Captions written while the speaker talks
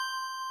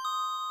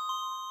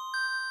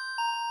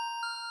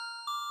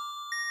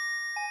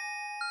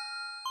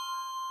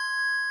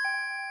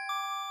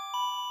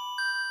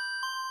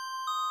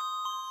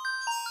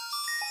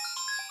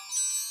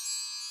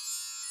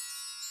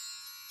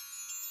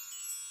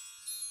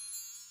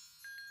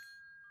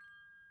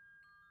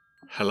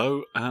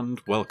Hello and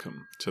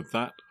welcome to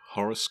That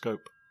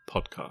Horoscope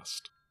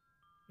Podcast.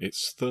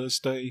 It's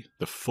Thursday,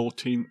 the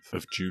 14th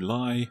of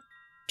July,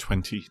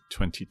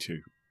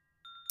 2022.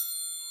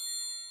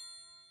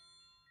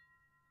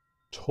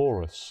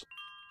 Taurus,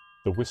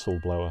 the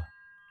whistleblower.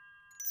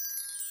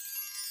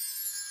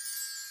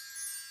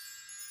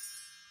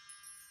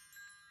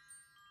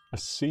 A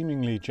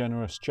seemingly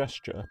generous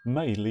gesture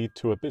may lead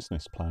to a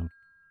business plan.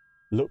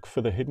 Look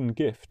for the hidden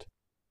gift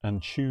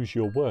and choose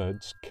your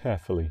words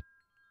carefully.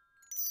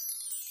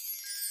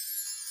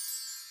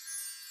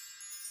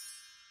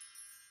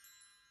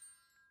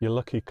 Your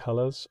lucky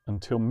colours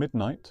until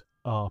midnight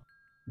are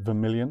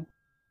vermilion,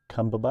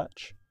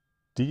 cumberbatch,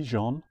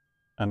 Dijon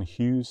and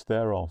hues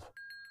thereof.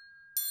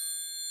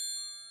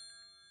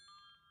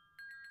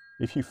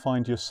 If you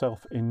find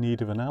yourself in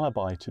need of an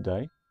alibi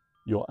today,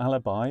 your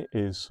alibi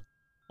is,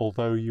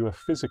 although you are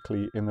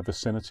physically in the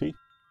vicinity,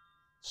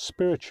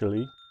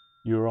 spiritually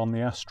you are on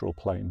the astral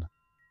plane.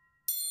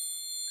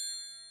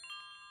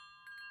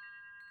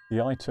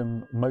 The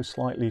item most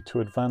likely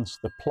to advance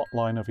the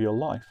plotline of your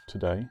life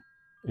today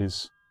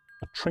is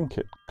a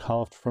trinket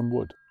carved from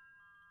wood.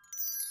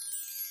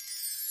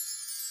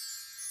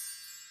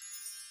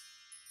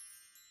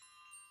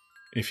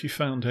 If you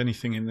found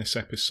anything in this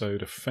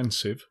episode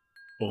offensive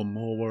or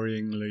more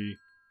worryingly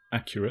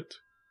accurate,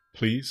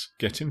 please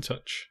get in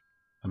touch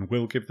and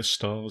we'll give the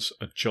stars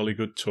a jolly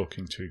good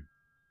talking to.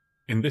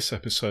 In this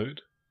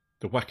episode,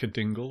 the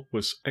Wackadingle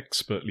was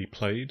expertly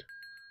played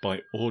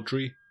by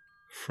Audrey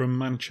from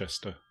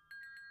Manchester,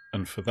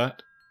 and for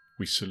that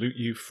we salute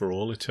you for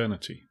all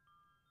eternity.